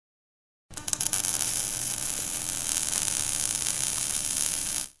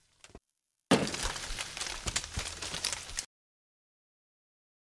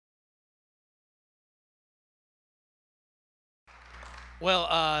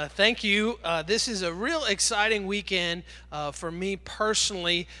Well, thank you. This is a real exciting weekend for me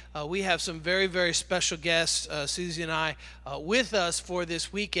personally. We have some very, very special guests, Susie and I, with us for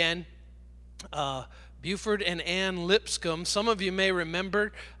this weekend. Buford and Ann Lipscomb. Some of you may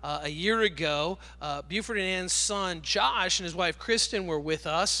remember a year ago, Buford and Ann's son Josh and his wife Kristen were with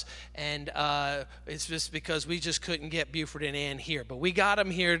us, and it's just because we just couldn't get Buford and Ann here. But we got them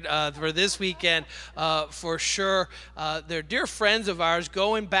here for this weekend for sure. They're dear friends of ours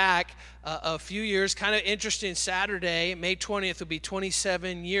going back a few years. Kind of interesting, Saturday, May 20th will be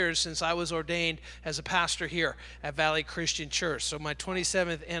 27 years since I was ordained as a pastor here at Valley Christian Church. So my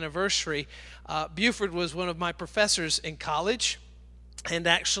 27th anniversary. Buford was one of my professors in college. And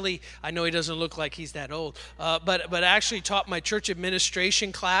actually, I know he doesn't look like he's that old, but actually taught my church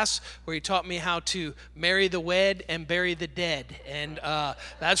administration class where he taught me how to marry the wed and bury the dead. And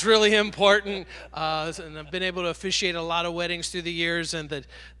that's really important. And I've been able to officiate a lot of weddings through the years, and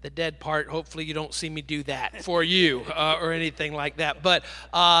the dead part, hopefully you don't see me do that for you or anything like that. But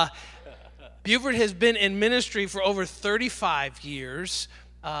Buford has been in ministry for over 35 years.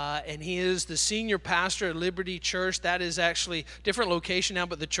 And he is the senior pastor at Liberty Church. That is actually a different location now,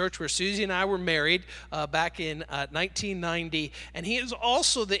 but the church where Susie and I were married back in 1990. And he is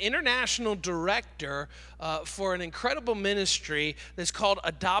also the international director for an incredible ministry that's called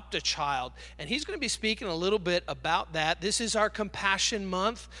Adopt a Child. And he's going to be speaking a little bit about that. This is our Compassion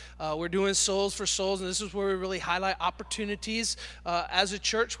Month. We're doing Souls for Souls, and this is where we really highlight opportunities as a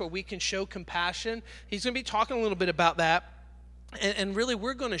church where we can show compassion. He's going to be talking a little bit about that. And really,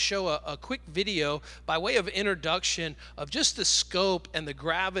 we're going to show a quick video by way of introduction of just the scope and the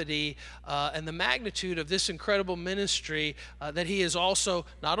gravity and the magnitude of this incredible ministry that he is also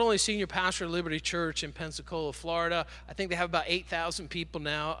not only senior pastor at Liberty Church in Pensacola, Florida. I think they have about 8,000 people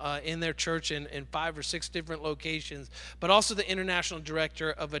now in their church in 5 or 6 different locations, but also the international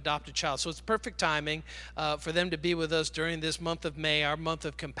director of Adopt a Child. So it's perfect timing for them to be with us during this month of May, our month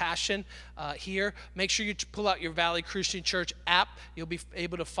of compassion here. Make sure you pull out your Valley Christian Church app. You'll be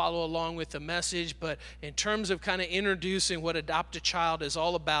able to follow along with the message. But in terms of kind of introducing what Adopt a Child is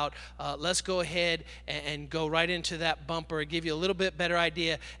all about, let's go ahead and go right into that bumper and give you a little bit better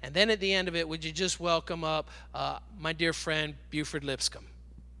idea. And then at the end of it, would you just welcome up my dear friend, Buford Lipscomb.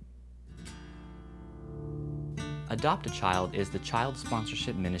 Adopt a Child is the child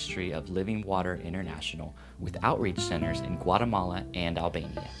sponsorship ministry of Living Water International with outreach centers in Guatemala and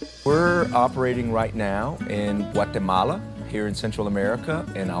Albania. We're operating right now in Guatemala, here in Central America,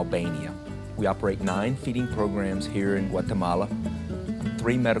 and Albania. We operate 9 feeding programs here in Guatemala,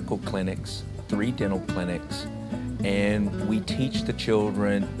 3 medical clinics, 3 dental clinics, and we teach the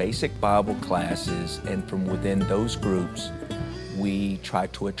children basic Bible classes, and from within those groups, we try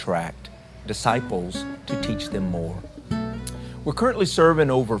to attract disciples to teach them more. We're currently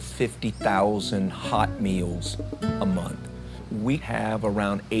serving over 50,000 hot meals a month. We have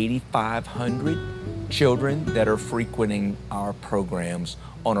around 8,500 children that are frequenting our programs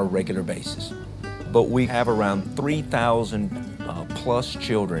on a regular basis. But we have around 3,000 plus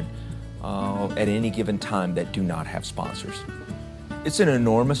children at any given time that do not have sponsors. It's an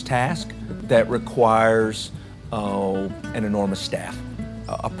enormous task that requires an enormous staff.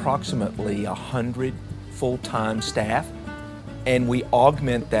 Approximately 100 full-time staff, and we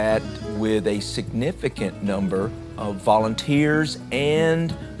augment that with a significant number of volunteers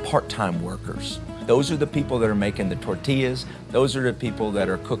and part-time workers. Those are the people that are making the tortillas, those are the people that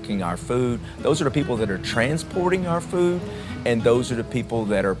are cooking our food, those are the people that are transporting our food, and those are the people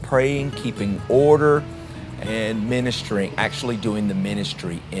that are praying, keeping order, and ministering, actually doing the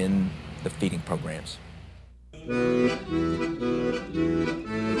ministry in the feeding programs.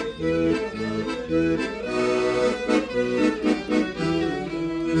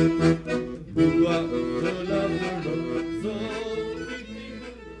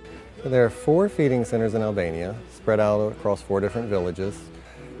 There are 4 feeding centers in Albania, spread out across 4 different villages.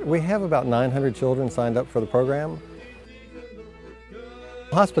 We have about 900 children signed up for the program.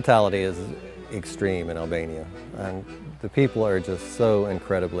 Hospitality is extreme in Albania, and the people are just so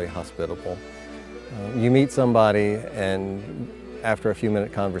incredibly hospitable. You meet somebody, and after a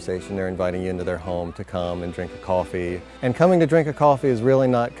few-minute conversation, they're inviting you into their home to come and drink a coffee. And coming to drink a coffee is really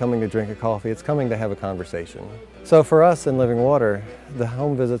not coming to drink a coffee, it's coming to have a conversation. So for us in Living Water, the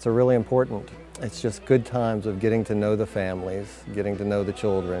home visits are really important. It's just good times of getting to know the families, getting to know the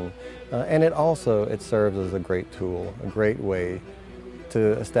children, and it serves as a great tool, a great way to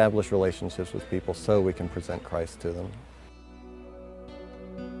establish relationships with people so we can present Christ to them.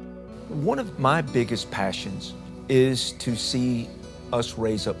 One of my biggest passions is to see us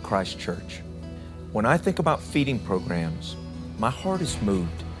raise up Christ Church. When I think about feeding programs, My heart is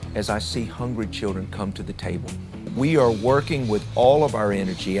moved as I see hungry children come to the table. We are working with all of our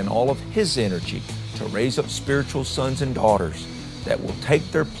energy and all of His energy to raise up spiritual sons and daughters that will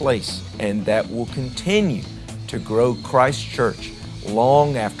take their place and that will continue to grow Christ Church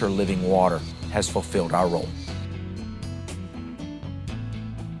long after Living Water has fulfilled our role.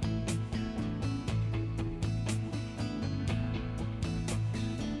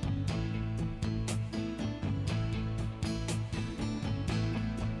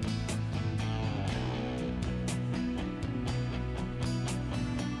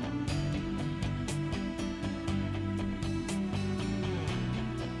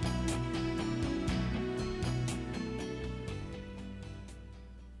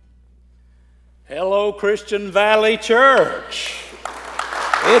 Hello, Christian Valley Church.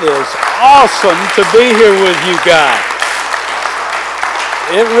 It is awesome to be here with you guys.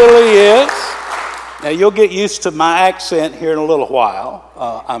 It really is. Now, you'll get used to my accent here in a little while,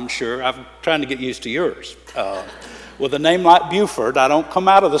 I'm sure. I'm trying to get used to yours. With a name like Buford, I don't come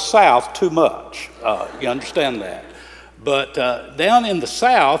out of the South too much. You understand that. But down in the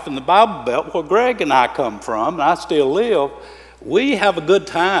South, in the Bible Belt, where Greg and I come from, and I still live, we have a good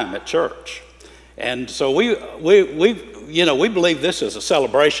time at church. And so we believe this is a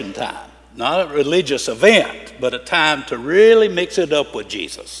celebration time, not a religious event, but a time to really mix it up with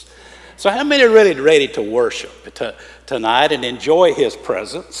Jesus. So how many are really ready to worship tonight and enjoy His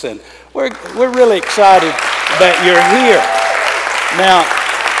presence? And we're really excited that you're here. Now,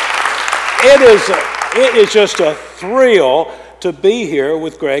 it is just a thrill to be here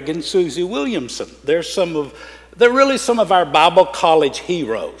with Greg and Susie Williamson. They're really some of our Bible college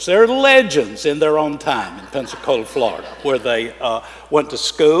heroes. They're legends in their own time in Pensacola, Florida, where they went to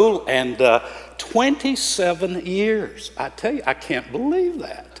school, and 27 years. I tell you, I can't believe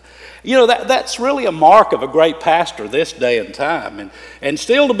that. You know, that's really a mark of a great pastor this day and time, and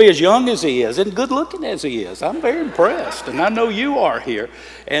still to be as young as he is and good looking as he is. I'm very impressed, and I know you are here.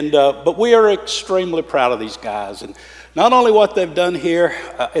 But we are extremely proud of these guys, and not only what they've done here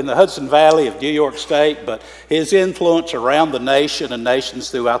in the Hudson Valley of New York State, but his influence around the nation and nations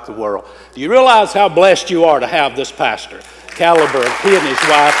throughout the world. Do you realize how blessed you are to have this pastor caliber of he and his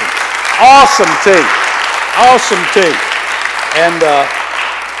wife? Awesome team.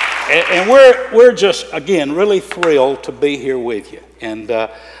 And we're just, again, really thrilled to be here with you. And I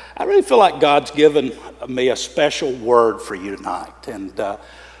really feel like God's given me a special word for you tonight. And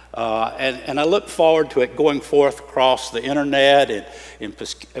I look forward to it going forth across the internet and in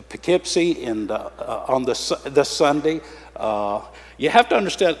Poughkeepsie and on this Sunday. You have to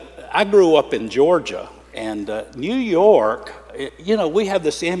understand, I grew up in Georgia, and New York, we have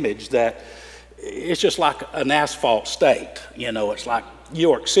this image that it's just like an asphalt state. It's like New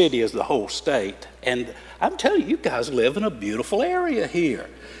York City is the whole state. And I'm telling you, you guys live in a beautiful area here.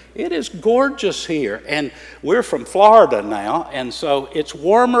 It is gorgeous here, and we're from Florida now, and so it's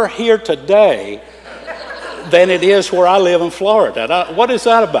warmer here today than it is where I live in Florida. What is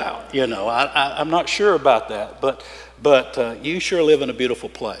that about? I'm not sure about that, but you sure live in a beautiful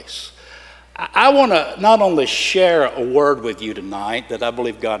place. I want to not only share a word with you tonight that I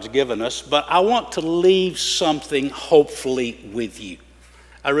believe God's given us, but I want to leave something hopefully with you.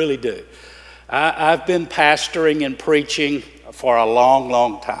 I really do. I've been pastoring and preaching for a long,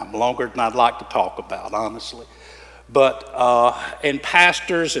 long time, longer than I'd like to talk about, honestly. And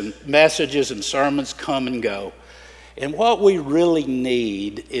pastors and messages and sermons come and go. And what we really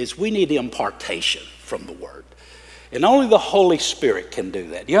need is we need impartation from the Word. And only the Holy Spirit can do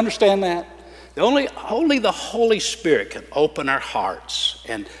that. Do you understand that? Only the Holy Spirit can open our hearts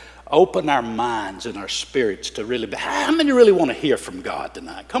and open our minds and our spirits to really be. How many really want to hear from God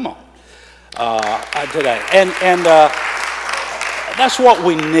tonight? Come on. Today. And that's what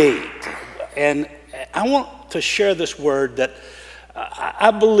we need. And I want to share this word that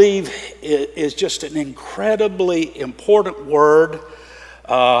I believe is just an incredibly important word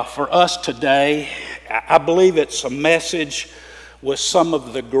for us today. I believe it's a message with some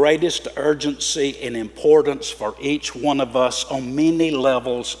of the greatest urgency and importance for each one of us on many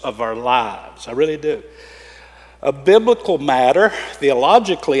levels of our lives. I really do. A biblical matter,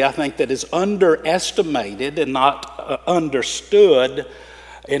 theologically, I think that is underestimated and not understood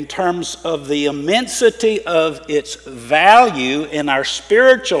in terms of the immensity of its value in our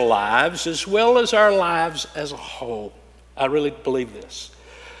spiritual lives as well as our lives as a whole. I really believe this.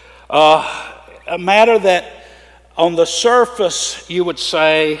 A matter that on the surface you would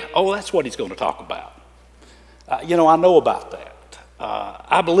say, oh, that's what he's going to talk about. I know about that.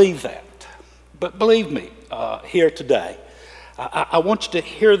 I believe that. But believe me, here today, I want you to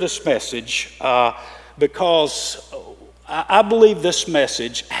hear this message because I believe this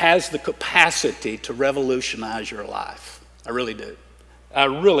message has the capacity to revolutionize your life. I really do. I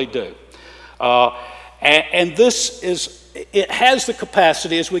really do. And it has the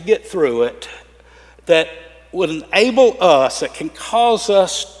capacity as we get through it that would enable us, that can cause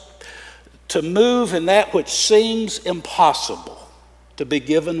us to move in that which seems impossible, to be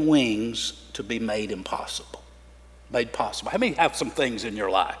given wings to be made impossible, made possible. How many have some things in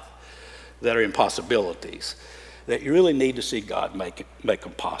your life that are impossibilities that you really need to see God make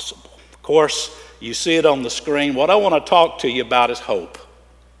them possible? Of course, you see it on the screen. What I want to talk to you about is hope.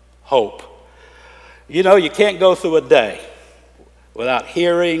 Hope. You know, you can't go through a day without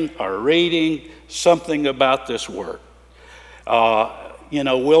hearing or reading something about this word. You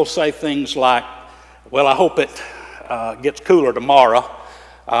know, we'll say things like, well, I hope it gets cooler tomorrow.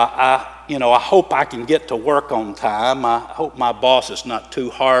 I hope I can get to work on time. I hope my boss is not too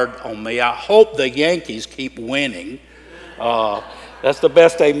hard on me. I hope the Yankees keep winning. That's the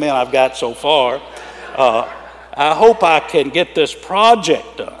best amen I've got so far. I hope I can get this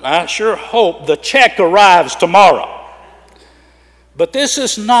project done. I sure hope the check arrives tomorrow. But this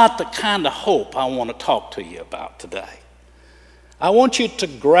is not the kind of hope I want to talk to you about today. I want you to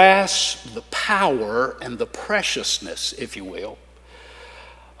grasp the power and the preciousness, if you will,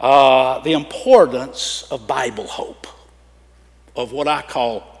 the importance of Bible hope, of what I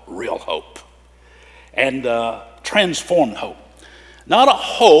call real hope, and transformed hope. Not a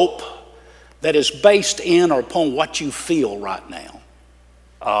hope that is based in or upon what you feel right now.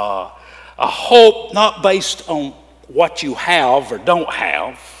 A hope not based on what you have or don't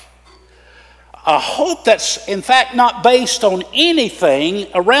have. A hope that's, in fact, not based on anything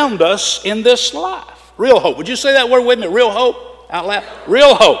around us in this life. Real hope. Would you say that word with me? Real hope? Out loud.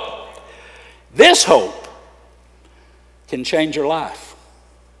 Real hope. This hope can change your life.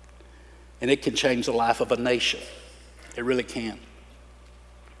 And it can change the life of a nation. It really can.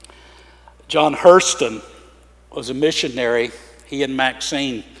 John Hurston was a missionary, he and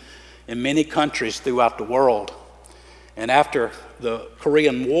Maxine, in many countries throughout the world. And after the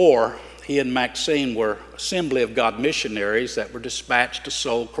Korean War, he and Maxine were Assembly of God missionaries that were dispatched to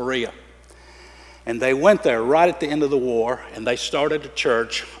Seoul, Korea. And they went there right at the end of the war, and they started a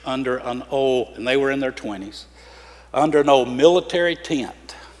church under an old, and they were in their 20s, under an old military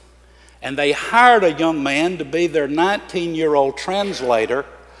tent. And they hired a young man to be their 19-year-old translator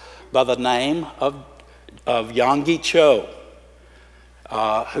by the name of Yonggi Cho,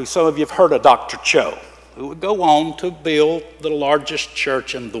 who some of you have heard of Dr. Cho, who would go on to build the largest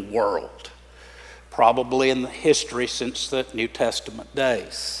church in the world, probably in the history since the New Testament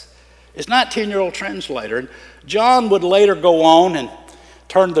days. His 19-year-old translator. And John would later go on and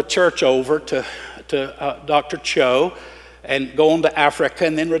turn the church over to Dr. Cho and go on to Africa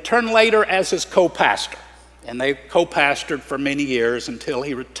and then return later as his co-pastor. And they co-pastored for many years until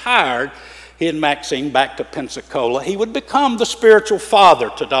he retired, he and Maxine, back to Pensacola. He would become the spiritual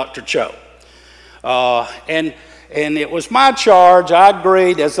father to Dr. Cho. And it was my charge, I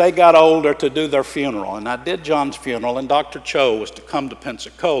agreed as they got older to do their funeral. And I did John's funeral, and Dr. Cho was to come to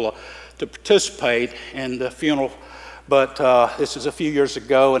Pensacola to participate in the funeral. But this is a few years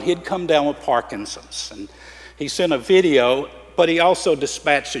ago, and he'd come down with Parkinson's. And he sent a video, but he also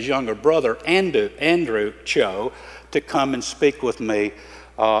dispatched his younger brother, Andrew Cho, to come and speak with me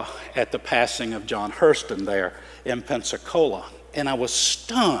at the passing of John Hurston there in Pensacola. And I was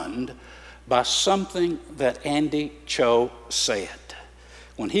stunned by something that Andy Cho said.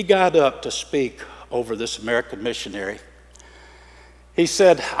 When he got up to speak over this American missionary, he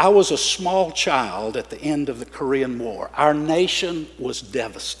said, I was a small child at the end of the Korean War. Our nation was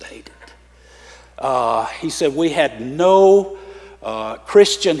devastated. He said, we had no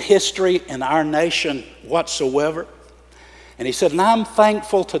Christian history in our nation whatsoever. And he said, and I'm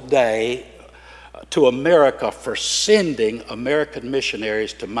thankful today to America for sending American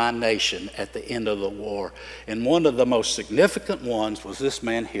missionaries to my nation at the end of the war. And one of the most significant ones was this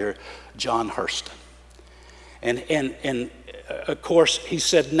man here, John Hurston. And of course, he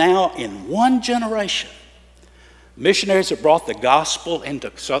said, now in one generation, missionaries have brought the gospel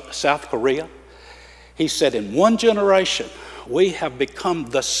into South Korea. He said, in one generation, we have become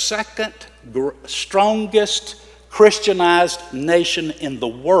the second strongest Christianized nation in the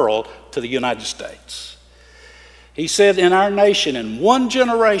world to the United States. He said, in our nation, in one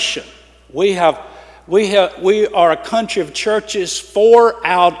generation, we are a country of churches. 4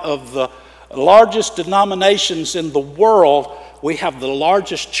 out of the largest denominations in the world, we have the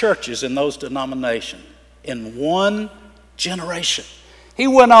largest churches in those denominations in one generation. He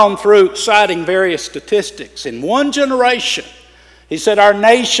went on through citing various statistics. In one generation, he said our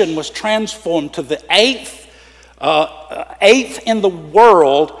nation was transformed to the 8th 8th in the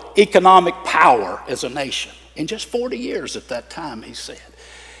world economic power as a nation. In just 40 years at that time, he said.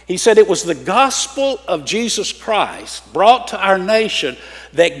 He said it was the gospel of Jesus Christ brought to our nation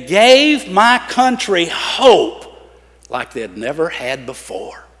that gave my country hope like they had never had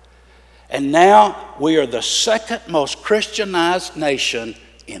before. And now we are the second most Christianized nation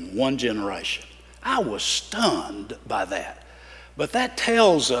in one generation. I was stunned by that. But that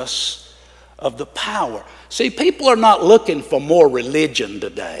tells us of the power. See, people are not looking for more religion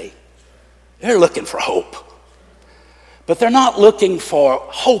today. They're looking for hope. But they're not looking for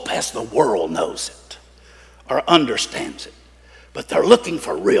hope as the world knows it or understands it. But they're looking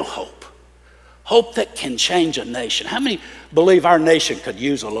for real hope. Hope that can change a nation. How many believe our nation could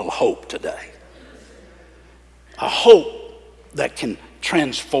use a little hope today? A hope that can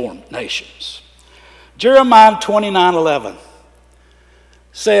transform nations. Jeremiah 29:11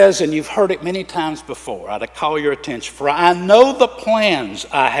 says, and you've heard it many times before, I'd call your attention, for I know the plans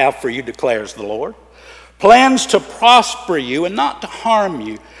I have for you, declares the Lord. Plans to prosper you and not to harm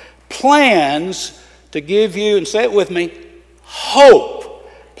you. Plans to give you, and say it with me, hope.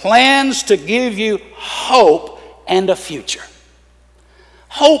 Plans to give you hope and a future.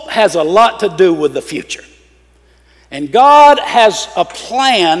 Hope has a lot to do with the future. And God has a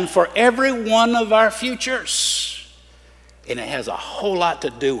plan for every one of our futures. And it has a whole lot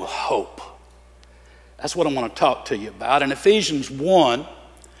to do with hope. That's what I want to talk to you about. In Ephesians 1,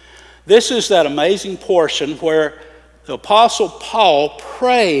 this is that amazing portion where the Apostle Paul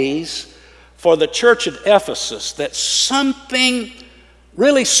prays for the church at Ephesus that something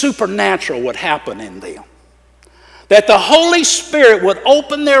really supernatural would happen in them. That the Holy Spirit would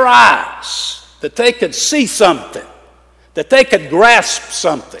open their eyes, that they could see something, that they could grasp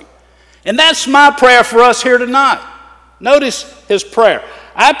something. And that's my prayer for us here tonight. Notice his prayer.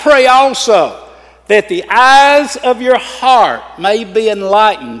 I pray also that the eyes of your heart may be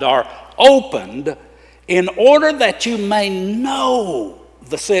enlightened or opened in order that you may know,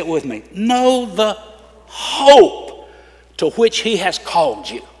 say it with me, know the hope to which he has called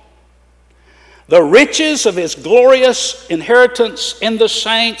you. The riches of his glorious inheritance in the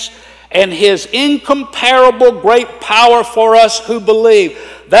saints and his incomparable great power for us who believe.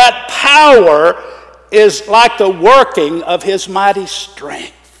 That power is like the working of his mighty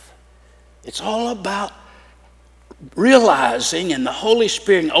strength. It's all about realizing, and the Holy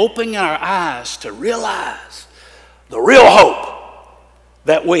Spirit opening our eyes to realize the real hope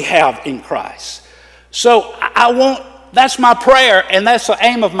that we have in Christ. So that's my prayer, and that's the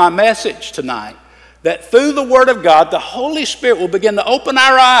aim of my message tonight, that through the Word of God, the Holy Spirit will begin to open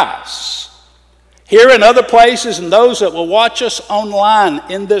our eyes here and other places, and those that will watch us online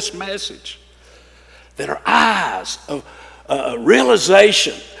in this message, that our eyes of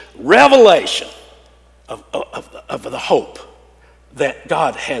realization, revelation of the hope that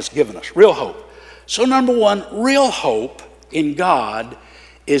God has given us. Real hope. So number one, real hope in God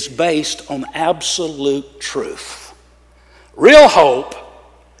is based on absolute truth. Real hope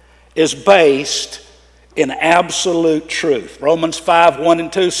is based in absolute truth. Romans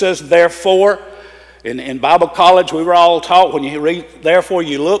 5:1-2 says, therefore, in Bible college we were all taught when you read, therefore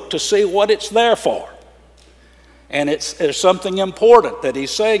you look to see what it's there for. And there's something important that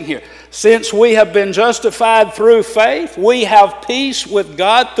he's saying here. Since we have been justified through faith, we have peace with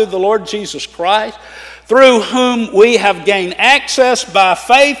God through the Lord Jesus Christ, through whom we have gained access by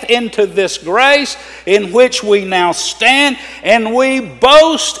faith into this grace in which we now stand, and we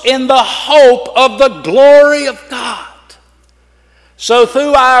boast in the hope of the glory of God. So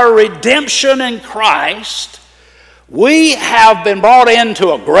through our redemption in Christ, we have been brought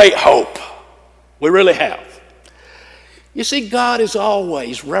into a great hope. We really have. You see, God has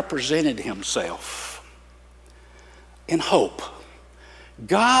always represented himself in hope.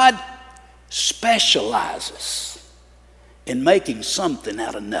 God specializes in making something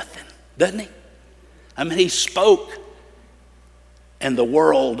out of nothing, doesn't he? I mean, he spoke and the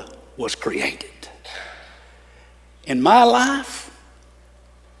world was created. In my life,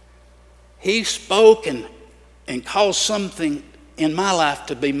 he spoke and caused something in my life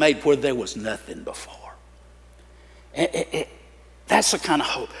to be made where there was nothing before. That's the kind of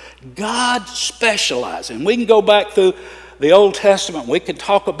hope. God specializes. And we can go back through the Old Testament. We can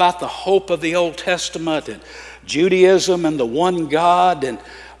talk about the hope of the Old Testament and Judaism and the one God and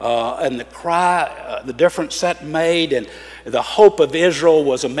the cry, the difference that made. And the hope of Israel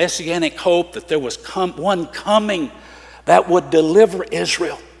was a messianic hope that there was one coming that would deliver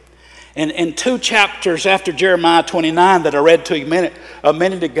Israel. And in 2 chapters after Jeremiah 29 that I read to you a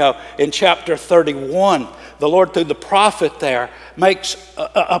minute ago, in chapter 31, the Lord through the prophet there makes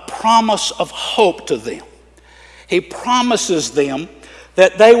a promise of hope to them. He promises them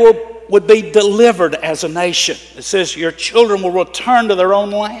that they would be delivered as a nation. It says, your children will return to their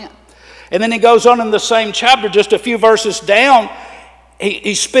own land. And then he goes on in the same chapter, just a few verses down,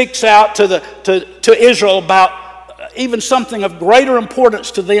 he speaks out to Israel about even something of greater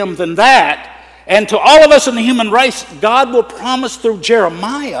importance to them than that. And to all of us in the human race, God will promise through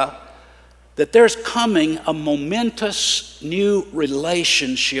Jeremiah that there's coming a momentous new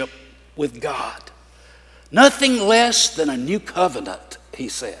relationship with God. Nothing less than a new covenant, he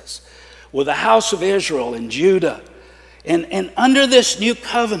says, with the house of Israel and Judah. And under this new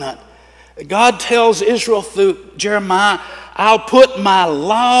covenant, God tells Israel through Jeremiah, I'll put my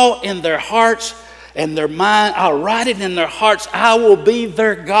law in their hearts and their mind. I'll write it in their hearts. I will be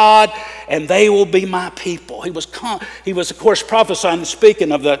their God, and they will be my people. He was, of course, prophesying and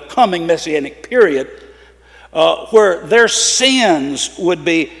speaking of the coming Messianic period where their sins would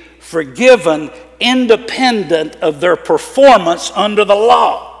be forgiven independent of their performance under the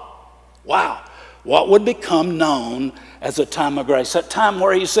law. Wow. What would become known as a time of grace? That time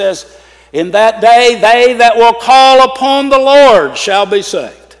where he says, in that day, they that will call upon the Lord shall be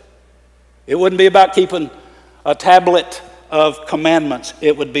saved. It wouldn't be about keeping a tablet of commandments.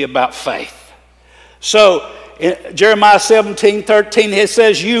 It would be about faith. So, in Jeremiah 17:13, it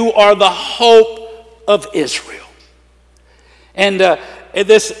says, you are the hope of Israel. And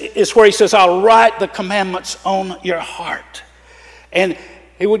this is where he says, I'll write the commandments on your heart. And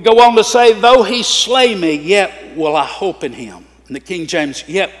he would go on to say, though he slay me, yet will I hope in him. In the King James,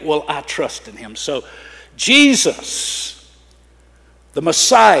 yet will I trust in him. So Jesus, the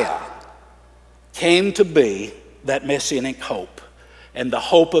Messiah, came to be that messianic hope. And the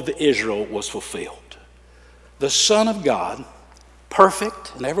hope of Israel was fulfilled. The Son of God,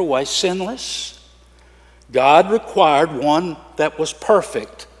 perfect in every way, sinless. God required one that was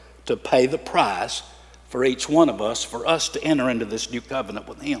perfect to pay the price for each one of us, for us to enter into this new covenant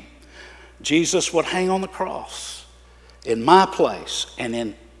with him. Jesus would hang on the cross in my place and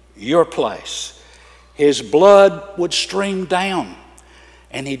in your place. His blood would stream down,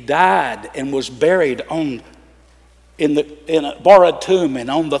 and he died and was buried in a borrowed tomb. And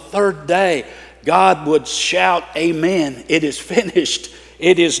on the third day, God would shout, amen, it is finished,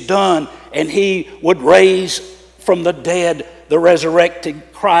 it is done. And he would raise from the dead the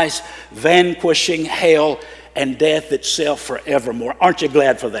resurrected Christ, vanquishing hell and death itself forevermore. Aren't you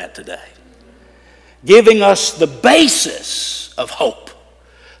glad for that today? Giving us the basis of hope,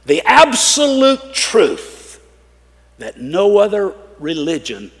 the absolute truth that no other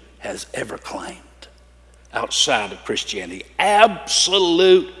religion has ever claimed outside of Christianity.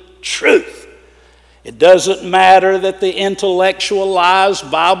 Absolute truth. It doesn't matter that the intellectualized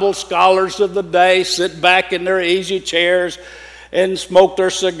Bible scholars of the day sit back in their easy chairs and smoke their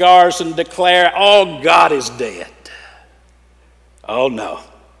cigars and declare, oh, God is dead. Oh, no.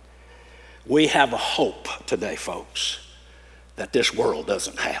 We have a hope today, folks, that this world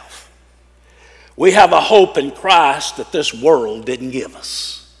doesn't have. We have a hope in Christ that this world didn't give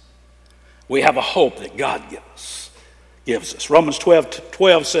us. We have a hope that God gives us. Romans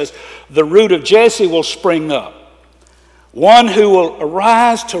 12 says, the root of Jesse will spring up, one who will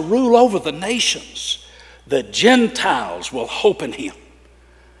arise to rule over the nations. The Gentiles will hope in him.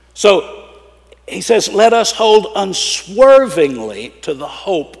 So he says, let us hold unswervingly to the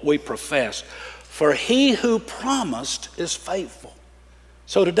hope we profess, for he who promised is faithful.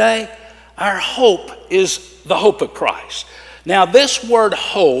 So today, our hope is the hope of Christ. Now, this word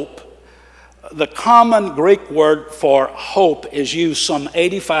hope, the common Greek word for hope, is used some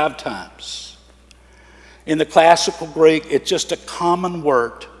 85 times. In the classical Greek, it's just a common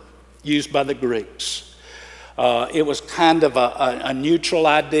word used by the Greeks. It was kind of a neutral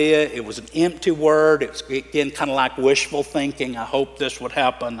idea. It was an empty word. It's, again, kind of like wishful thinking. I hope this would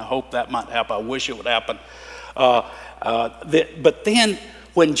happen. I hope that might happen. I wish it would happen. But then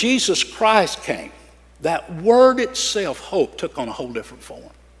when Jesus Christ came, that word itself, hope, took on a whole different form.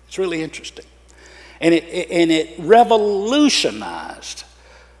 It's really interesting. And it revolutionized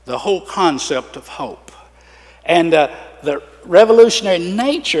the whole concept of hope. And the revolutionary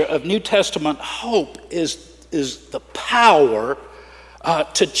nature of New Testament hope is the power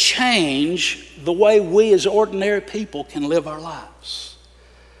to change the way we as ordinary people can live our lives.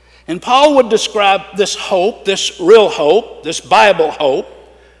 And Paul would describe this hope, this real hope, this Bible hope,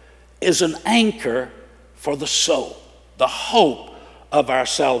 as an anchor for the soul, the hope of our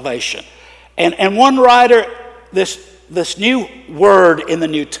salvation. And one writer, this new word in the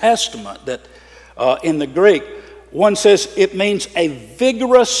New Testament that in the Greek, one says it means a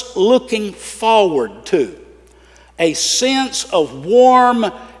vigorous looking forward to, a sense of warm,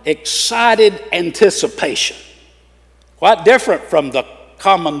 excited anticipation. Quite different from the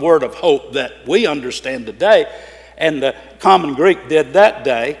common word of hope that we understand today and the common Greek did that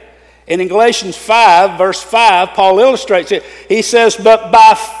day. And in Galatians 5, verse 5, Paul illustrates it. He says, "But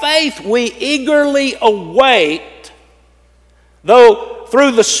by faith we eagerly await, though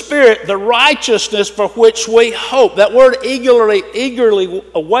through the Spirit, the righteousness for which we hope." That word eagerly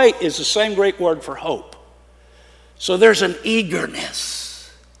await is the same Greek word for hope. So there's an eagerness.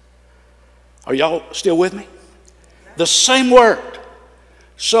 Are y'all still with me? The same word.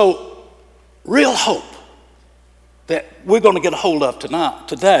 So real hope that we're going to get a hold of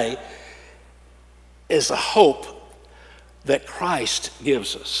today is a hope that Christ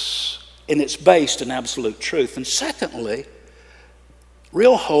gives us. And it's based in absolute truth. And secondly,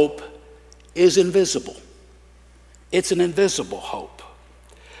 real hope is invisible. It's an invisible hope.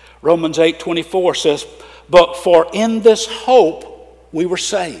 Romans 8:24 says, "But for in this hope we were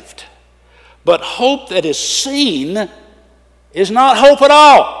saved. But hope that is seen is not hope at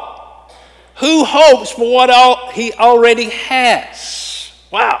all. Who hopes for what he already has?"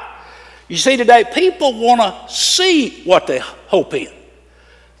 Wow. You see, today people want to see what they hope in.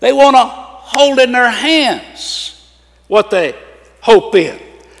 They want to hold in their hands what they hope in.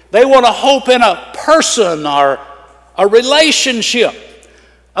 They want to hope in a person or a relationship,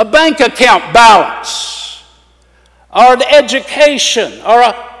 a bank account balance, or an education, or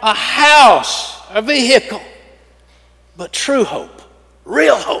a house, a vehicle. But true hope,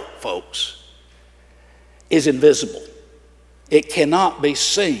 real hope, folks, is invisible. It cannot be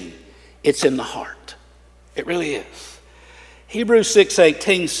seen. It's in the heart. It really is. Hebrews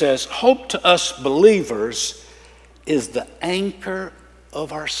 6:18 says, "Hope to us believers is the anchor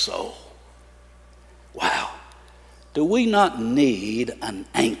of our soul." Wow. Do we not need an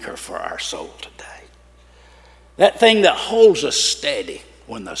anchor for our soul today? That thing that holds us steady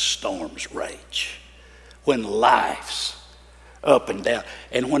when the storms rage, when life's up and down,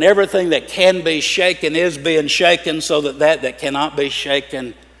 and when everything that can be shaken is being shaken, so that cannot be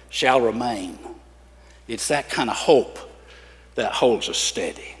shaken shall remain. It's that kind of hope that holds us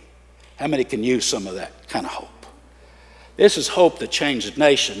steady. How many can use some of that kind of hope? This is hope that changes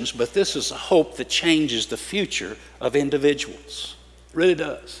nations, but this is a hope that changes the future of individuals. It really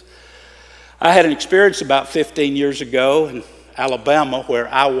does. I had an experience about 15 years ago in Alabama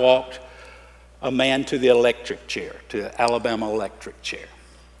where I walked a man to the electric chair, to the Alabama electric chair.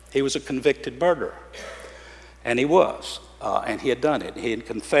 He was a convicted murderer, and he was, and he had done it. He had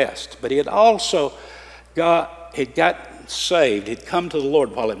confessed, but he had also he'd gotten saved. He'd come to the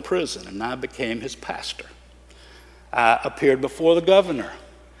Lord while in prison, and I became his pastor. I appeared before the governor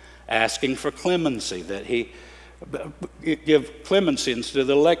asking for clemency, that he give clemency instead of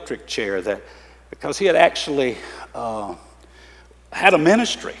the electric chair, that because he had actually had a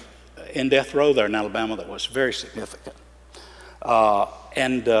ministry in death row there in Alabama that was very significant,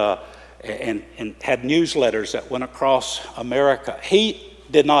 and had newsletters that went across America. He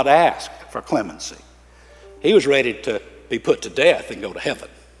did not ask for clemency. He was ready to be put to death and go to heaven.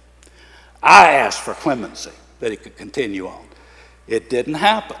 I asked for clemency, that he could continue on. It didn't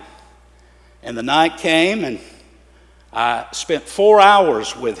happen. And the night came, and I spent 4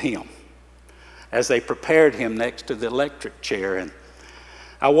 hours with him as they prepared him next to the electric chair. And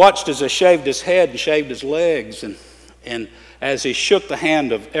I watched as they shaved his head and shaved his legs, and as he shook the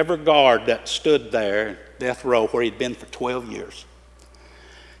hand of every guard that stood there in death row where he'd been for 12 years,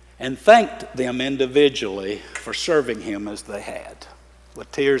 and thanked them individually for serving him as they had,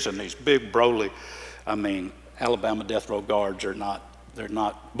 with tears in these big, broly, Alabama death row guards they're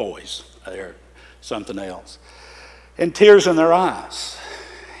not boys, they're something else, and tears in their eyes.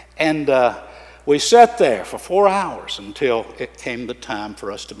 And we sat there for 4 hours until it came the time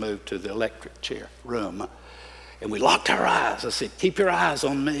for us to move to the electric chair room. And we locked our eyes. I said, "Keep your eyes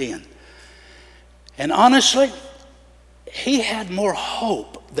on me." And honestly, he had more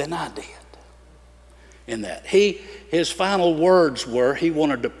hope than I did in that. His final words were he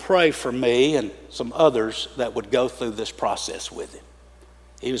wanted to pray for me and some others that would go through this process with him.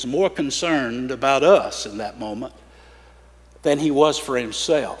 He was more concerned about us in that moment than he was for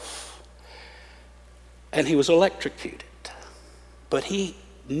himself. And he was electrocuted. But he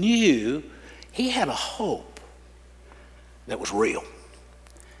knew he had a hope that was real.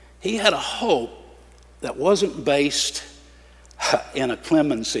 He had a hope that wasn't based in a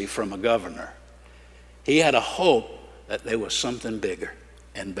clemency from a governor. He had a hope that there was something bigger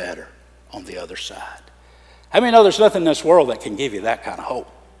and better on the other side. How many know there's nothing in this world that can give you that kind of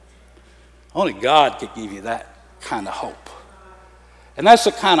hope? Only God could give you that kind of hope. And that's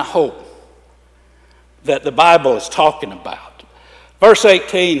the kind of hope that the Bible is talking about. Verse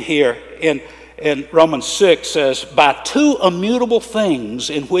 18 here, in Romans 6 says, by two immutable things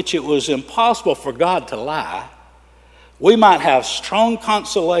in which it was impossible for God to lie, we might have strong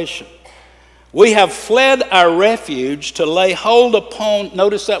consolation. We have fled our refuge to lay hold upon,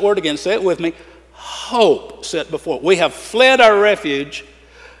 notice that word again, say it with me, hope set before. We have fled our refuge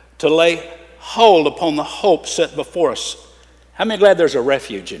to lay hold upon the hope set before us. How many are glad there's a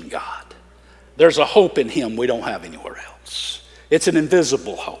refuge in God? There's a hope in Him we don't have anywhere else. It's an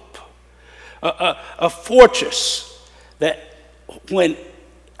invisible hope. A fortress that when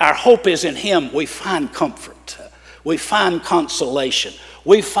our hope is in Him, we find comfort. We find consolation.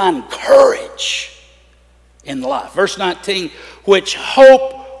 We find courage in life. Verse 19, which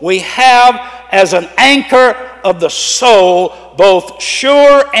hope we have as an anchor of the soul, both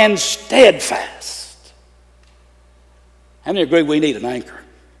sure and steadfast. How many agree we need an anchor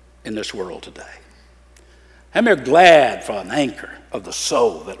in this world today? How many are glad for an anchor of the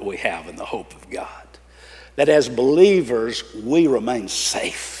soul that we have in the hope of God? That as believers, we remain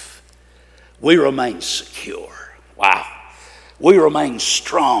safe. We remain secure. Wow. We remain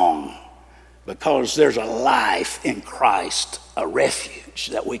strong because there's a life in Christ, a refuge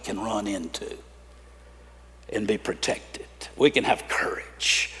that we can run into and be protected. We can have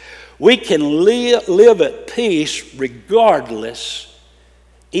courage. We can live at peace regardless,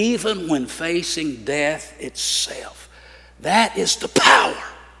 even when facing death itself. That is the power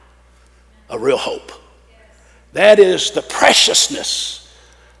of real hope. That is the preciousness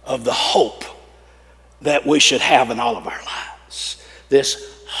of the hope that we should have in all of our lives.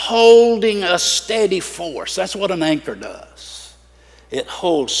 This holding a steady force. That's what an anchor does. It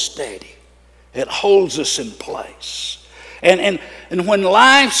holds steady. It holds us in place. And when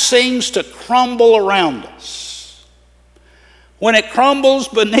life seems to crumble around us, when it crumbles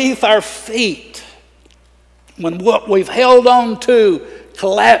beneath our feet, when what we've held on to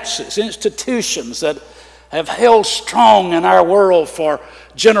collapses, institutions that have held strong in our world for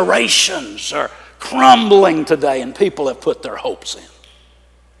generations are crumbling today, and people have put their hopes in.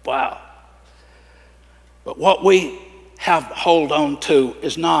 Wow. But what we have hold on to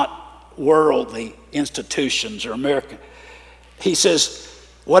is not worldly institutions or American. He says,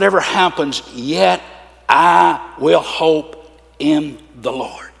 whatever happens, yet I will hope in the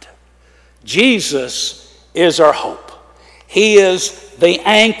Lord. Jesus is our hope. He is the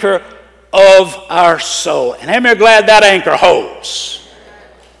anchor of our soul. And how many are glad that anchor holds?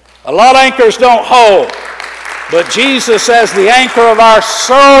 A lot of anchors don't hold, but Jesus, as the anchor of our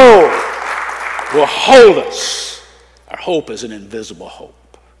soul, will hold us. Our hope is an invisible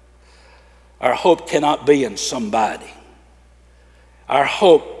hope. Our hope cannot be in somebody. Our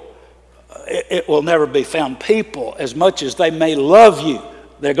hope, it will never be found. People, as much as they may love you,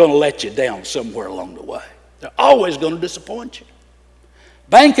 they're going to let you down somewhere along the way. They're always going to disappoint you.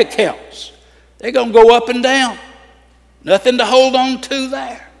 Bank accounts, they're going to go up and down. Nothing to hold on to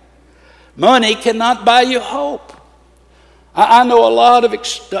there. Money cannot buy you hope. I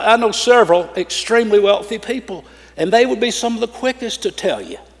know several extremely wealthy people, and they would be some of the quickest to tell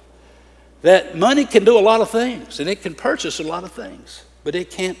you that money can do a lot of things, and it can purchase a lot of things, but it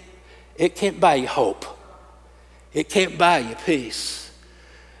can't buy you hope. It can't buy you peace.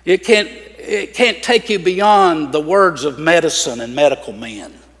 It can't take you beyond the words of medicine and medical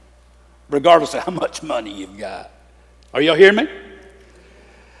men, regardless of how much money you've got. Are y'all hearing me?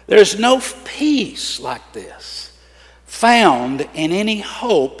 There's no peace like this found in any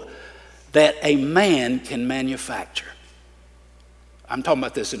hope that a man can manufacture. I'm talking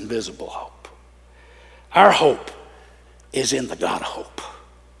about this invisible hope. Our hope is in the God of hope,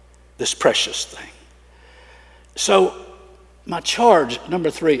 this precious thing. So my charge, number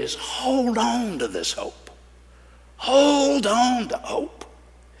 3, is hold on to this hope. Hold on to hope.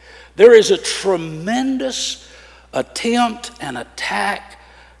 There is a tremendous attempt and attack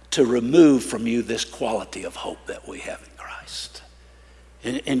to remove from you this quality of hope that we have in Christ.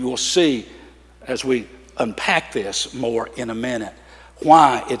 And we'll see as we unpack this more in a minute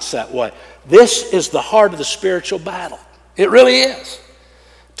why it's that way. This is the heart of the spiritual battle. It really is.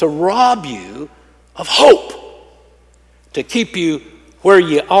 To rob you of hope. To keep you where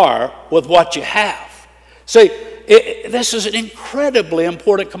you are with what you have. See, this is an incredibly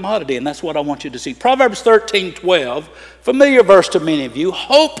important commodity, and that's what I want you to see. Proverbs 13:12, familiar verse to many of you.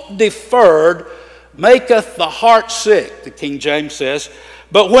 Hope deferred maketh the heart sick, the King James says.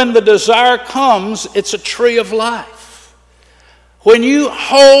 But when the desire comes, it's a tree of life. When you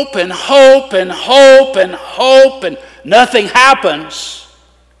hope and hope and hope and hope and nothing happens,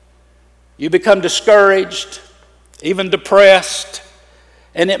 you become discouraged, even depressed,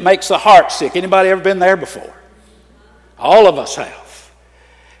 and it makes the heart sick. Anybody ever been there before? All of us have.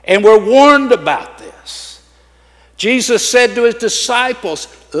 And we're warned about this. Jesus said to his disciples,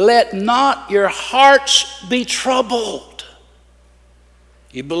 let not your hearts be troubled.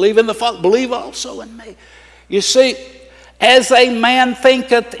 You believe in the Father, believe also in me. You see, as a man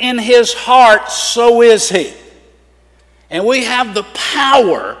thinketh in his heart, so is he. And we have the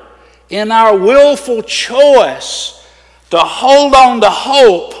power in our willful choice to hold on to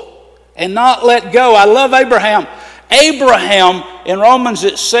hope and not let go. I love Abraham. Abraham, in Romans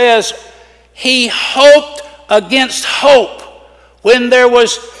it says, he hoped against hope. When there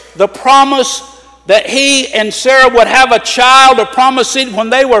was the promise that he and Sarah would have a child, a promise when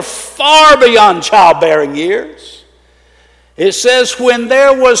they were far beyond childbearing years. It says when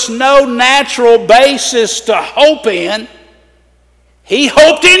there was no natural basis to hope in, he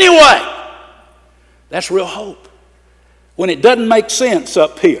hoped anyway. That's real hope. When it doesn't make sense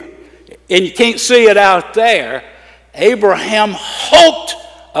up here and you can't see it out there, Abraham hoped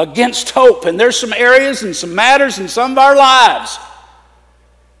against hope. And there's some areas and some matters in some of our lives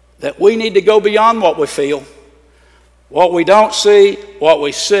that we need to go beyond what we feel, what we don't see, what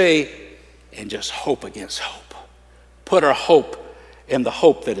we see, and just hope against hope. Put our hope in the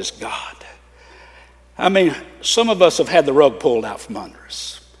hope that is God. I mean, some of us have had the rug pulled out from under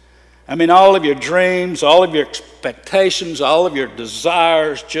us. I mean, all of your dreams, all of your expectations, all of your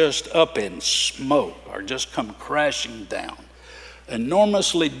desires just up in smoke or just come crashing down.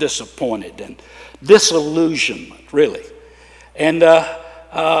 Enormously disappointed and disillusionment, really. And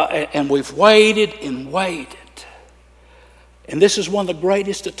we've waited and waited. And this is one of the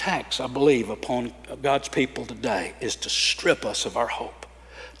greatest attacks, I believe, upon God's people today, is to strip us of our hope,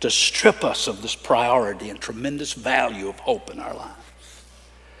 to strip us of this priority and tremendous value of hope in our lives.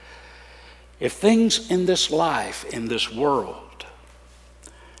 If things in this life, in this world,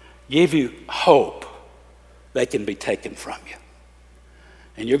 give you hope, they can be taken from you.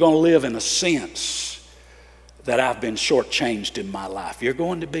 And you're going to live in a sense that I've been shortchanged in my life. You're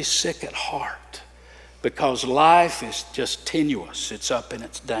going to be sick at heart because life is just tenuous. It's up and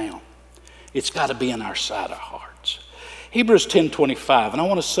it's down. It's got to be in our side of hearts. Hebrews 10:25, and I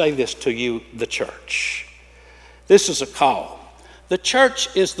want to say this to you, the church. This is a call. The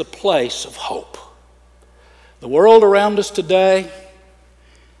church is the place of hope. The world around us today,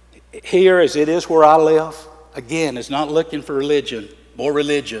 here as it is where I live, again, is not looking for religion, more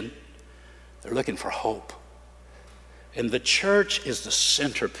religion. They're looking for hope. And the church is the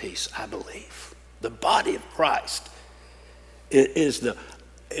centerpiece, I believe. The body of Christ is the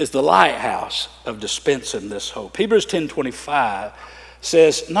lighthouse of dispensing this hope. Hebrews 10:25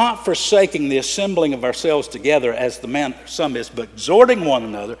 says, not forsaking the assembling of ourselves together as the man some is, but exhorting one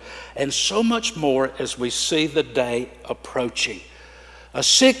another, and so much more as we see the day approaching. A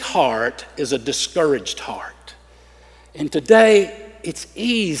sick heart is a discouraged heart. And today, it's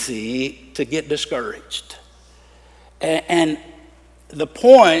easy to get discouraged. And the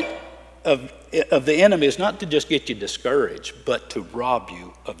point of the enemy is not to just get you discouraged, but to rob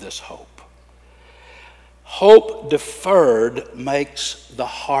you of this hope. Hope deferred makes the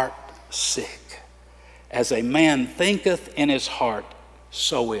heart sick. As a man thinketh in his heart,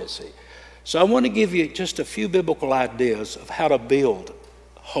 so is he. So I want to give you just a few biblical ideas of how to build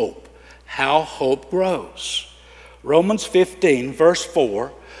hope, how hope grows. Romans 15, verse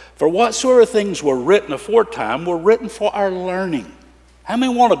 4, for whatsoever things were written aforetime were written for our learning. How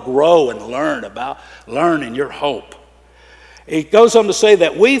many want to grow and learn about learning your hope? It goes on to say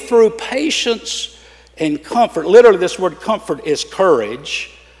that we through patience and comfort, literally this word comfort is courage,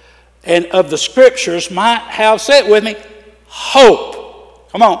 and of the scriptures might have, say it with me,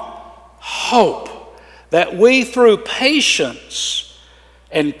 hope. Come on, hope. That we through patience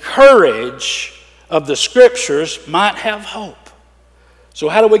and courage of the scriptures might have hope. So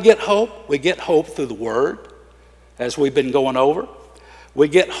how do we get hope? We get hope through the word, as we've been going over. We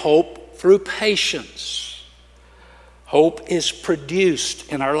get hope through patience. Hope is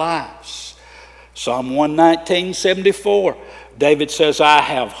produced in our lives. Psalm 119:74, David says, I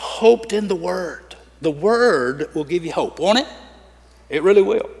have hoped in the word. The word will give you hope, won't it? It really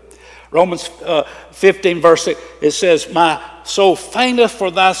will. Romans 15, verse 6, it says, my soul fainteth for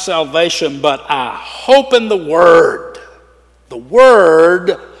thy salvation, but I hope in the word. The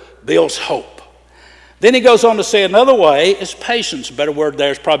word builds hope. Then he goes on to say another way is patience. A better word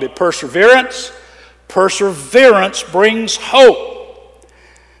there is probably perseverance. Perseverance brings hope.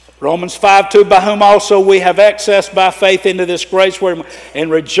 Romans 5:2, by whom also we have access by faith into this grace and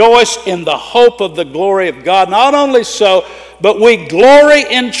rejoice in the hope of the glory of God. Not only so, but we glory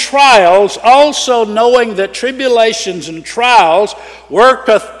in trials, also knowing that tribulations and trials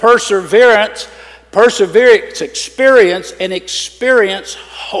worketh perseverance. Perseverance, experience, and experience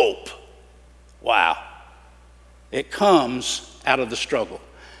hope. Wow. It comes out of the struggle.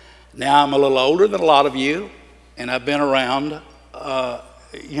 Now, I'm a little older than a lot of you, and I've been around,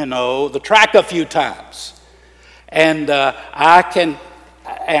 the track a few times. And I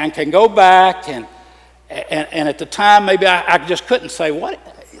can go back, and at the time, maybe I just couldn't say, what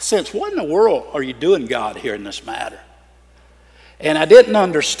in the world are you doing, God, here in this matter? And I didn't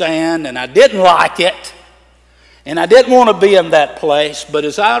understand, and I didn't like it, and I didn't want to be in that place. But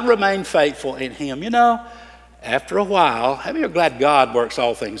as I remained faithful in Him, after a while, how many are glad God works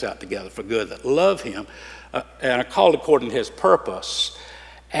all things out together for good that love Him and are called according to His purpose?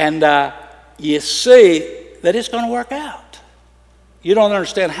 And you see that it's going to work out. You don't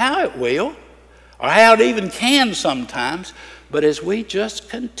understand how it will, or how it even can sometimes, but as we just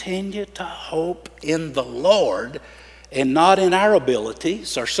continue to hope in the Lord and not in our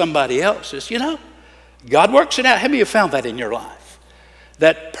abilities or somebody else's, God works it out. How many of you found that in your life?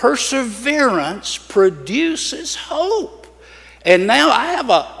 That perseverance produces hope. And now I have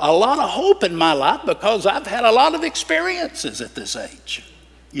a lot of hope in my life because I've had a lot of experiences at this age,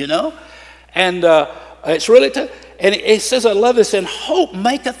 And it's really tough. And it says, I love this, and hope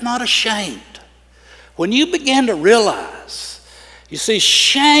maketh not ashamed. When you begin to realize, you see,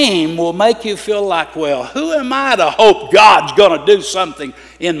 shame will make you feel like, well, who am I to hope God's going to do something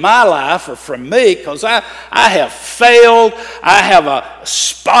in my life or for me? Because I have failed. I have a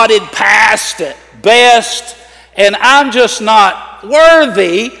spotted past at best. And I'm just not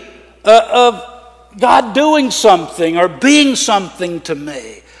worthy of God doing something or being something to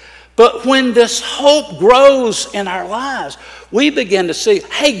me. But when this hope grows in our lives, we begin to see,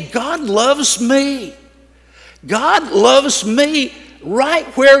 hey, God loves me. God loves me right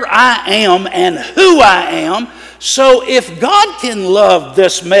where I am and who I am. So if God can love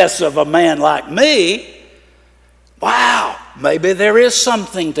this mess of a man like me, wow, maybe there is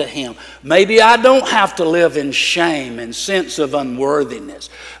something to Him. Maybe I don't have to live in shame and sense of unworthiness.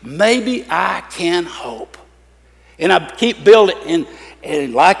 Maybe I can hope. And I keep building,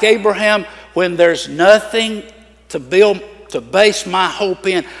 and like Abraham, when there's nothing to base my hope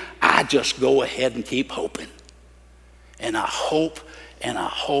in, I just go ahead and keep hoping. And I hope, and I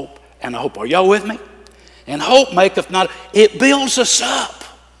hope, and I hope. Are y'all with me? And hope maketh not, it builds us up.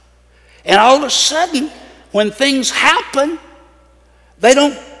 And all of a sudden, when things happen, they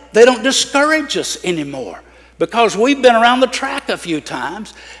don't discourage us anymore. Because we've been around the track a few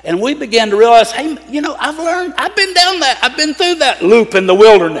times, and we began to realize, hey, I've been down that, I've been through that loop in the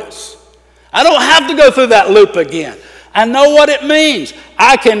wilderness. I don't have to go through that loop again. I know what it means.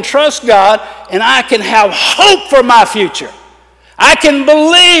 I can trust God, and I can have hope for my future. I can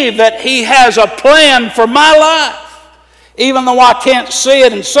believe that He has a plan for my life, even though I can't see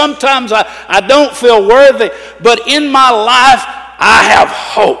it, and sometimes I don't feel worthy. But in my life, I have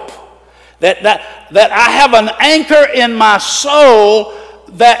hope. That I have an anchor in my soul,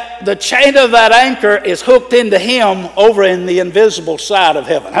 that the chain of that anchor is hooked into Him over in the invisible side of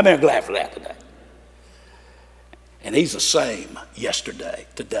heaven. How many are glad for that today? And He's the same yesterday,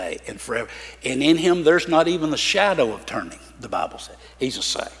 today, and forever. And in Him, there's not even the shadow of turning, the Bible says. He's the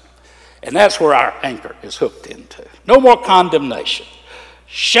same. And that's where our anchor is hooked into. No more condemnation.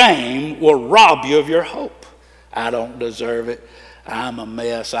 Shame will rob you of your hope. I don't deserve it. I'm a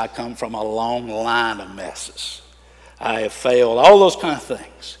mess. I come from a long line of messes. I have failed, all those kind of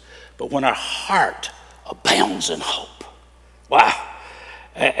things. But when our heart abounds in hope, wow.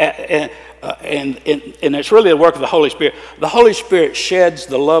 And it's really the work of the Holy Spirit. The Holy Spirit sheds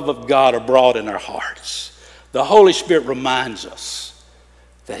the love of God abroad in our hearts. The Holy Spirit reminds us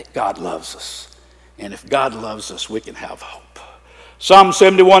that God loves us. And if God loves us, we can have hope. Psalm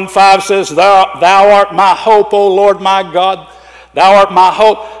 71:5 says, Thou art my hope, O Lord my God. Thou art my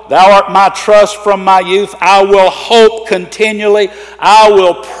hope. Thou art my trust from my youth. I will hope continually. I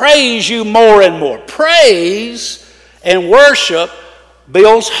will praise you more and more. Praise and worship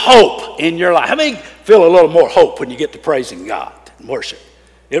builds hope in your life. How many feel a little more hope when you get to praising God and worship?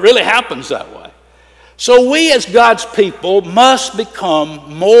 It really happens that way. So we as God's people must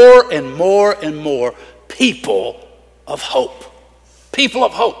become more and more and more people of hope. People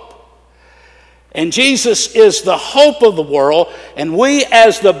of hope. And Jesus is the hope of the world, and we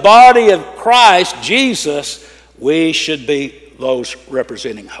as the body of Christ, Jesus, we should be those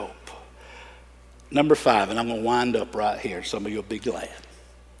representing hope. Number 5, and I'm going to wind up right here. Some of you will be glad.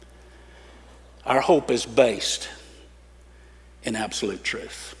 Our hope is based in absolute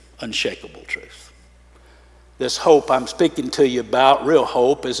truth, unshakable truth. This hope I'm speaking to you about, real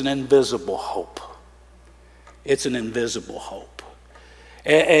hope, is an invisible hope. It's an invisible hope.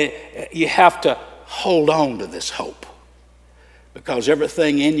 You have to hold on to this hope, because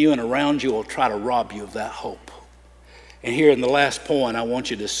everything in you and around you will try to rob you of that hope. And here in the last point I want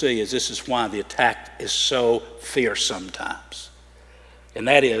you to see is this is why the attack is so fierce sometimes. And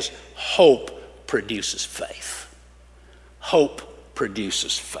that is, hope produces faith. Hope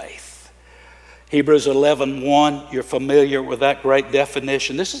produces faith. Hebrews 11:1, you're familiar with that great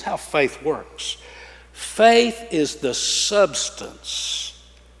definition. This is how faith works. Faith is the substance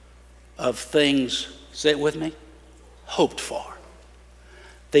of things, say it with me, hoped for.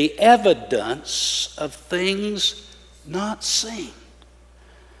 The evidence of things not seen.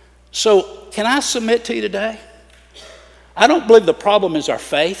 So, can I submit to you today? I don't believe the problem is our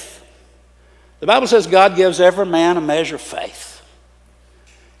faith. The Bible says God gives every man a measure of faith.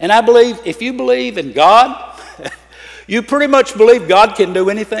 And I believe if you believe in God, you pretty much believe God can do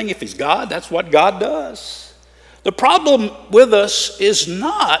anything. If He's God, that's what God does. The problem with us is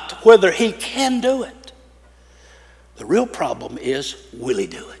not whether He can do it. The real problem is, will He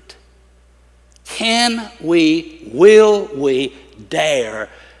do it? Will we dare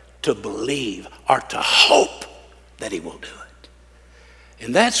to believe or to hope that He will do it?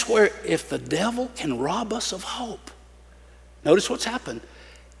 And that's where, if the devil can rob us of hope, notice what's happened.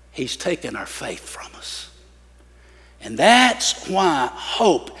 He's taken our faith from us. And that's why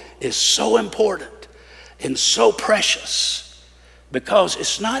hope is so important and so precious, because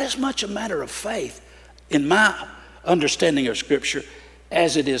it's not as much a matter of faith, in my understanding of Scripture,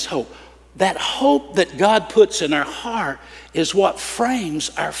 as it is hope. That hope that God puts in our heart is what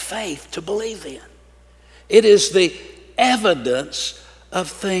frames our faith to believe in. It is the evidence of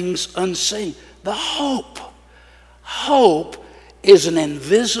things unseen. The hope. Hope is an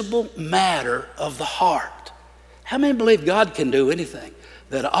invisible matter of the heart. How many believe God can do anything?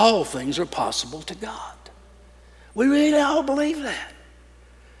 That all things are possible to God. We really all believe that.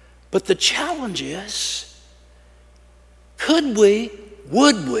 But the challenge is, could we,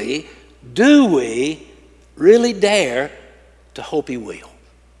 would we, do we really dare to hope He will?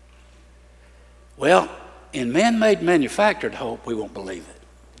 Well, in man-made manufactured hope, we won't believe it.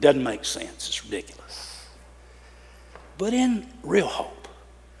 It doesn't make sense. It's ridiculous. But in real hope,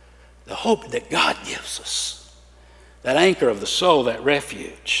 the hope that God gives us, that anchor of the soul, that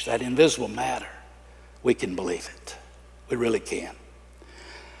refuge, that invisible matter, we can believe it. We really can.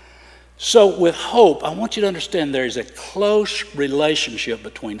 So with hope, I want you to understand there is a close relationship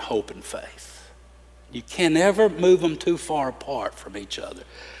between hope and faith. You can never move them too far apart from each other.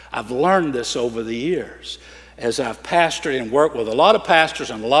 I've learned this over the years as I've pastored and worked with a lot of pastors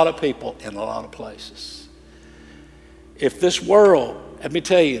and a lot of people in a lot of places. If this world, let me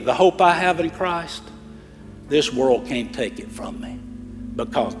tell you, the hope I have in Christ, this world can't take it from me,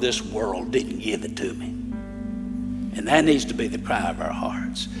 because this world didn't give it to me. And that needs to be the cry of our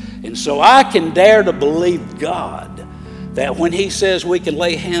hearts. And so I can dare to believe God that when He says we can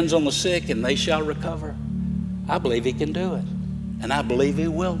lay hands on the sick and they shall recover, I believe He can do it. And I believe He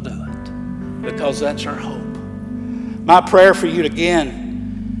will do it, because that's our hope. My prayer for you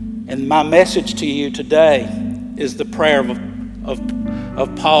again, and my message to you today, is the prayer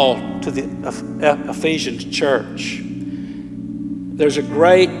of Paul to the Ephesians church. There's a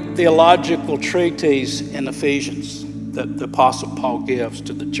great theological treatise in Ephesians that the Apostle Paul gives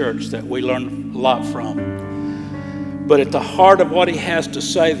to the church that we learn a lot from. But at the heart of what he has to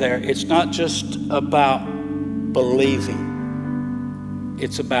say there, it's not just about believing.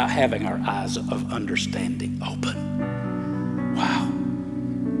 It's about having our eyes of understanding open. Wow.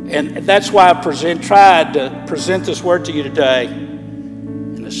 And that's why I tried to present this word to you today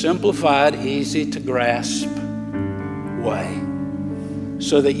in a simplified, easy to grasp way,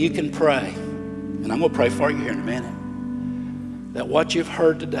 so that you can pray. And I'm going to pray for you here in a minute, that what you've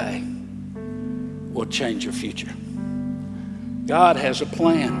heard today will change your future. God has a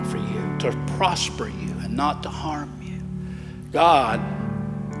plan for you to prosper you and not to harm you. God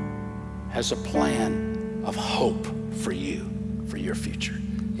has a plan of hope for you, for your future.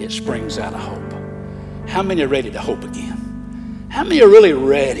 It springs out of hope. How many are ready to hope again? How many are really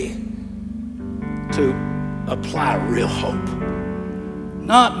ready to apply real hope?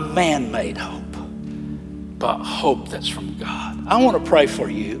 Not man-made hope, but hope that's from God. I want to pray for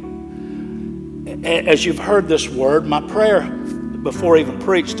you. As you've heard this word, my prayer before I even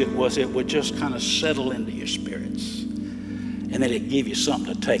preached it was it would just kind of settle into your spirits, and that it'd give you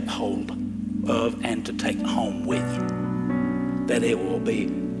something to take hold of and to take home with you. That it will be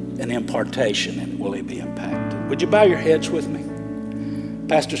an impartation and it will be impacted. Would you bow your heads with me?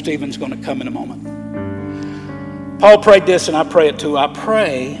 Pastor Stephen's going to come in a moment. Paul prayed this, and I pray it too. I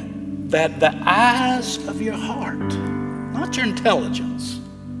pray that the eyes of your heart, not your intelligence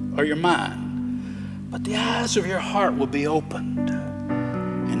or your mind, but the eyes of your heart will be opened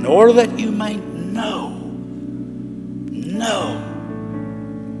in order that you may know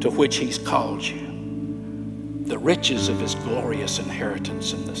to which He's called you, the riches of His glorious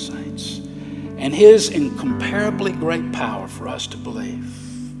inheritance in the saints, and His incomparably great power for us to believe.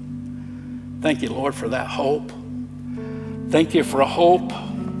 Thank you, Lord, for that hope. Thank you for a hope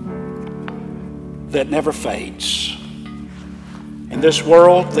that never fades. In this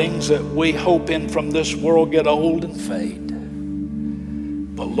world, things that we hope in from this world get old and fade.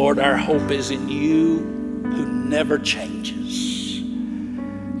 But Lord, our hope is in You who never changes.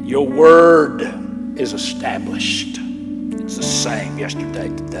 Your word is established. It's the same yesterday,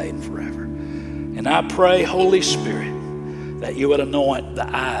 today, and forever. And I pray, Holy Spirit, that You would anoint the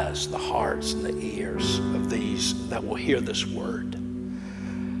eyes, the hearts, and the ears of these that will hear this word.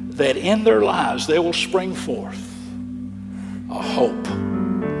 That in their lives they will spring forth a hope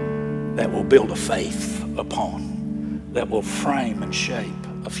that will build a faith upon, that will frame and shape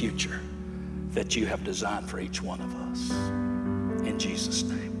a future that You have designed for each one of us. In Jesus'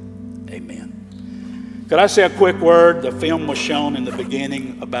 name, amen. Could I say a quick word? The film was shown in the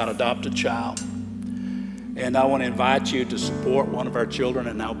beginning about Adopt a Child. And I want to invite you to support one of our children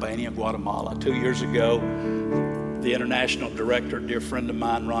in Albania and Guatemala. 2 years ago, the international director, a dear friend of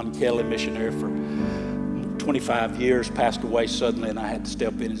mine, Ron Kelly, missionary for 25 years, passed away suddenly, and I had to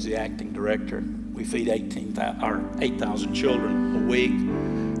step in as the acting director. We feed 8,000 children a week.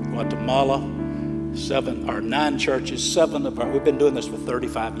 Guatemala, 9 churches, we've been doing this for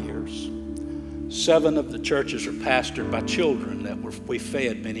 35 years. 7 of the churches are pastored by children that we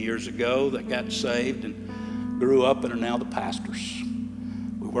fed many years ago that got saved and grew up and are now the pastors.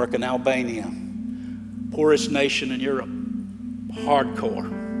 We work in Albania, poorest nation in Europe, hardcore.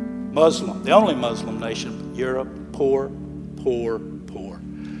 Muslim, the only Muslim nation in Europe, poor.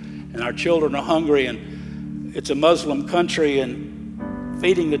 And our children are hungry, and it's a Muslim country, and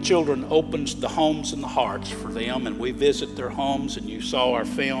feeding the children opens the homes and the hearts for them, and we visit their homes, and you saw our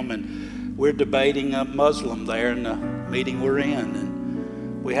film, and we're debating a Muslim there in the meeting we're in,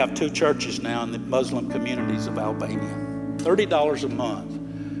 and we have 2 churches now in the Muslim communities of Albania. $30 a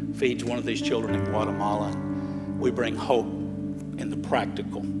month feeds one of these children in Guatemala. We bring hope in the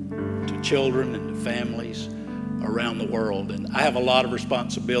practical to children and to families around the world. And I have a lot of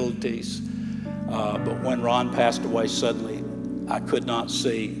responsibilities, but when Ron passed away suddenly, I could not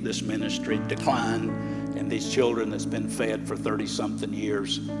see this ministry decline and these children that's been fed for 30-something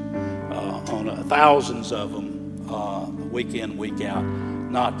years, on thousands of them, week in, week out,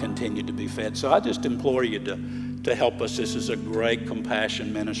 not continue to be fed. So I just implore you to help us. This is a great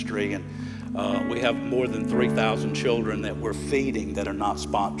compassion ministry, and we have more than 3,000 children that we're feeding that are not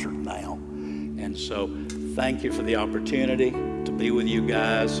sponsored now. And so thank you for the opportunity to be with you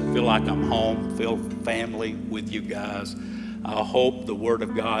guys. I feel like I'm home, feel family with you guys. I hope the Word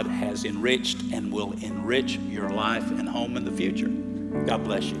of God has enriched and will enrich your life and home in the future. God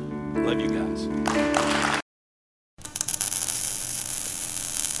bless you. Love you guys.